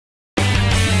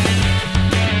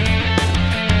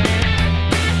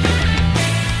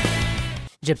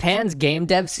Japan's game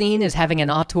dev scene is having an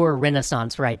auteur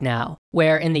renaissance right now.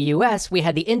 Where in the US, we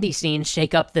had the indie scene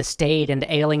shake up the staid and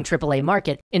ailing AAA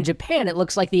market, in Japan it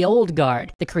looks like the old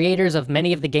guard. The creators of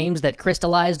many of the games that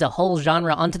crystallized a whole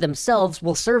genre onto themselves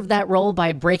will serve that role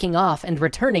by breaking off and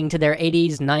returning to their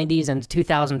 80s, 90s, and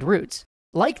 2000 roots.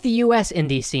 Like the US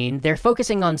indie scene, they're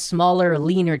focusing on smaller,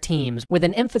 leaner teams with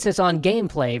an emphasis on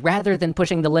gameplay rather than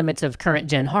pushing the limits of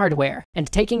current-gen hardware,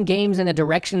 and taking games in a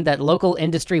direction that local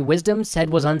industry wisdom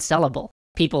said was unsellable.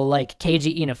 People like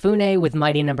Keiji Inafune with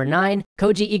Mighty No. 9,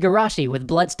 Koji Igarashi with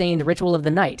Bloodstained Ritual of the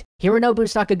Night, Hironobu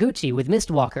Sakaguchi with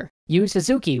Mistwalker, Yu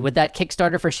Suzuki with that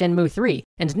Kickstarter for Shenmue 3,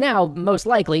 and now, most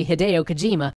likely, Hideo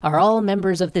Kojima are all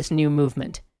members of this new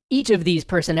movement. Each of these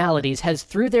personalities has,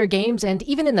 through their games and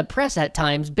even in the press at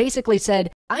times, basically said,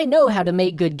 "I know how to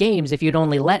make good games if you'd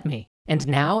only let me." And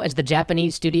now, as the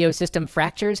Japanese studio system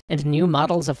fractures and new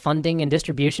models of funding and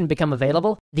distribution become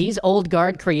available, these old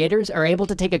guard creators are able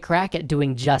to take a crack at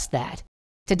doing just that.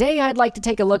 Today, I'd like to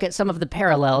take a look at some of the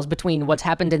parallels between what's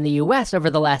happened in the US over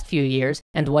the last few years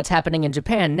and what's happening in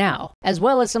Japan now, as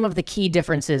well as some of the key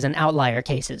differences and outlier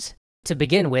cases. To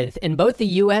begin with, in both the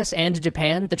US and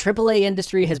Japan, the AAA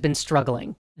industry has been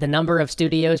struggling. The number of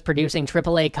studios producing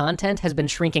AAA content has been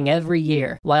shrinking every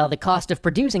year, while the cost of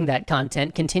producing that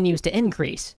content continues to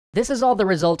increase. This is all the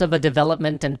result of a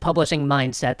development and publishing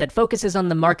mindset that focuses on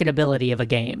the marketability of a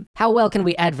game. How well can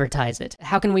we advertise it?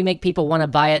 How can we make people want to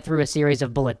buy it through a series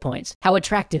of bullet points? How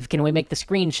attractive can we make the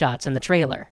screenshots and the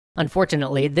trailer?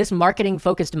 Unfortunately, this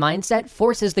marketing-focused mindset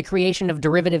forces the creation of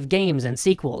derivative games and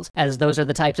sequels, as those are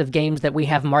the types of games that we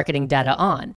have marketing data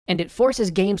on, and it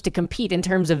forces games to compete in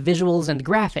terms of visuals and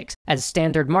graphics, as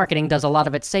standard marketing does a lot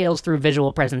of its sales through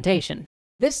visual presentation.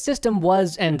 This system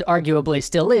was, and arguably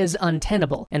still is,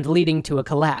 untenable, and leading to a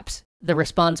collapse. The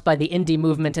response by the indie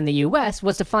movement in the US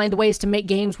was to find ways to make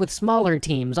games with smaller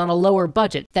teams on a lower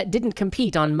budget that didn't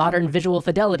compete on modern visual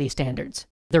fidelity standards.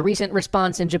 The recent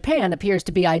response in Japan appears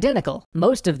to be identical.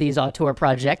 Most of these auteur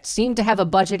projects seem to have a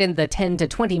budget in the $10 to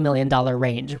 $20 million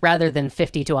range, rather than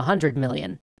 $50 to $100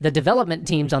 million. The development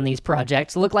teams on these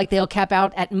projects look like they'll cap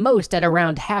out at most at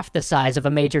around half the size of a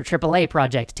major AAA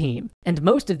project team. And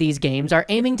most of these games are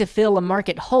aiming to fill a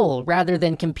market hole rather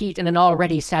than compete in an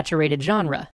already saturated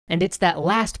genre. And it's that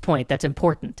last point that's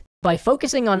important. By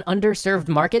focusing on underserved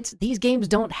markets, these games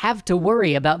don't have to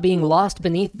worry about being lost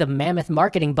beneath the mammoth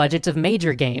marketing budgets of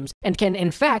major games, and can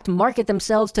in fact market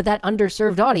themselves to that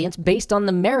underserved audience based on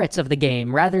the merits of the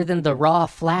game rather than the raw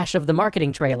flash of the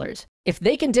marketing trailers. If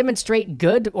they can demonstrate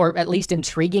good, or at least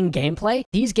intriguing gameplay,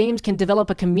 these games can develop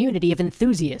a community of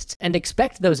enthusiasts, and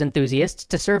expect those enthusiasts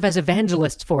to serve as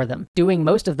evangelists for them, doing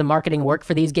most of the marketing work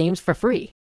for these games for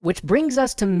free. Which brings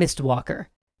us to Mistwalker.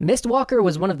 Mistwalker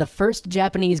was one of the first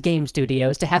Japanese game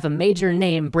studios to have a major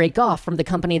name break off from the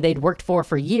company they'd worked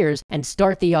for years and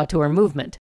start the auteur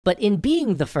movement. But in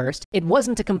being the first, it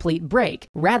wasn't a complete break.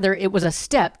 Rather, it was a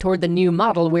step toward the new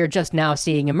model we're just now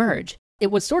seeing emerge.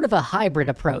 It was sort of a hybrid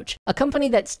approach, a company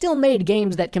that still made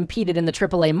games that competed in the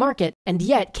AAA market, and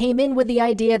yet came in with the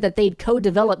idea that they'd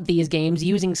co-develop these games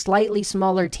using slightly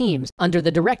smaller teams under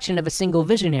the direction of a single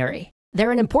visionary.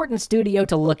 They're an important studio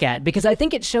to look at because I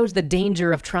think it shows the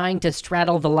danger of trying to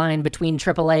straddle the line between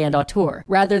AAA and auteur,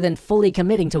 rather than fully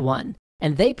committing to one.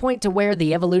 And they point to where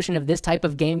the evolution of this type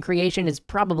of game creation is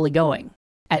probably going.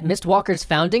 At Mistwalker's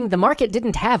founding, the market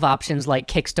didn't have options like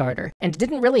Kickstarter, and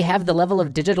didn't really have the level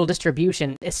of digital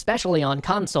distribution, especially on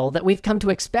console, that we've come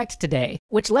to expect today,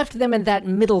 which left them in that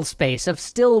middle space of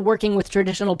still working with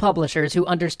traditional publishers who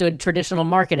understood traditional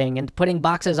marketing and putting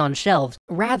boxes on shelves,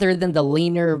 rather than the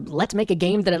leaner, let's make a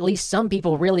game that at least some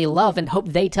people really love and hope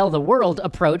they tell the world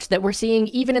approach that we're seeing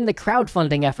even in the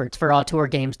crowdfunding efforts for auteur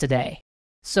games today.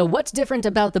 So what's different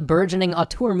about the burgeoning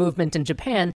auteur movement in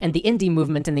Japan and the indie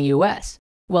movement in the US?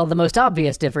 Well, the most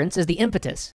obvious difference is the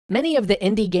impetus. Many of the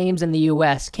indie games in the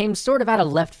US came sort of out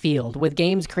of left field, with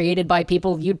games created by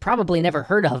people you'd probably never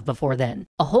heard of before then.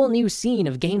 A whole new scene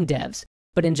of game devs.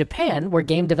 But in Japan, where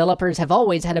game developers have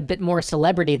always had a bit more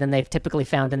celebrity than they've typically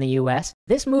found in the US,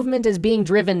 this movement is being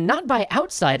driven not by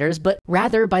outsiders, but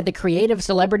rather by the creative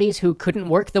celebrities who couldn't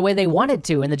work the way they wanted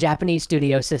to in the Japanese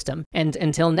studio system, and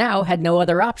until now had no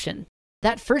other option.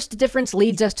 That first difference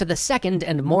leads us to the second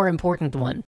and more important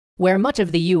one. Where much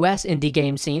of the US indie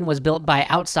game scene was built by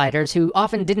outsiders who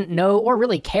often didn't know or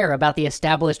really care about the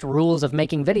established rules of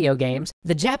making video games,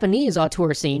 the Japanese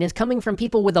auteur scene is coming from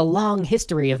people with a long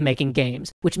history of making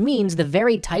games, which means the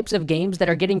very types of games that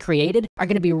are getting created are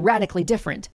going to be radically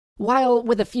different. While,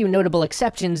 with a few notable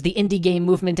exceptions, the indie game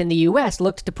movement in the US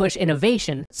looked to push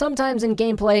innovation, sometimes in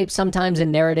gameplay, sometimes in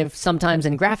narrative, sometimes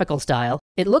in graphical style,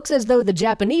 It looks as though the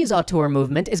Japanese auteur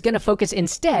movement is going to focus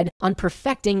instead on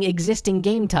perfecting existing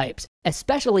game types,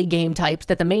 especially game types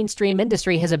that the mainstream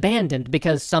industry has abandoned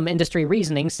because some industry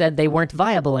reasoning said they weren't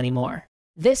viable anymore.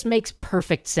 This makes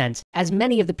perfect sense, as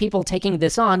many of the people taking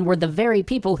this on were the very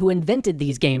people who invented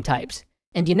these game types.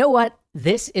 And you know what?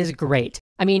 This is great.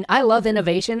 I mean, I love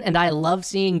innovation and I love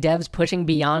seeing devs pushing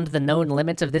beyond the known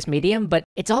limits of this medium, but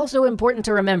it's also important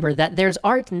to remember that there's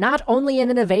art not only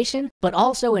in innovation, but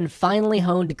also in finely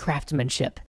honed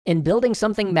craftsmanship, in building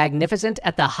something magnificent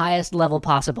at the highest level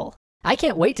possible. I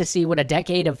can't wait to see what a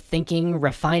decade of thinking,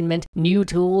 refinement, new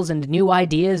tools, and new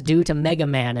ideas do to Mega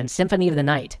Man and Symphony of the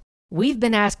Night. We've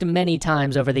been asked many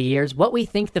times over the years what we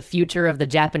think the future of the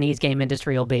Japanese game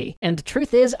industry will be. And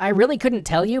truth is, I really couldn't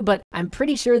tell you, but I'm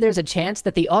pretty sure there's a chance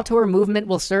that the auteur movement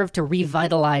will serve to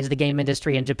revitalize the game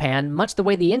industry in Japan, much the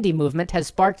way the indie movement has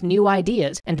sparked new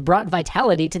ideas and brought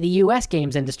vitality to the US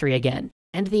games industry again.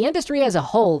 And the industry as a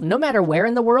whole, no matter where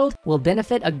in the world, will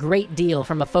benefit a great deal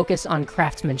from a focus on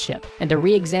craftsmanship and a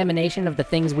re-examination of the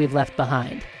things we've left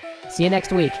behind. See you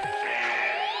next week.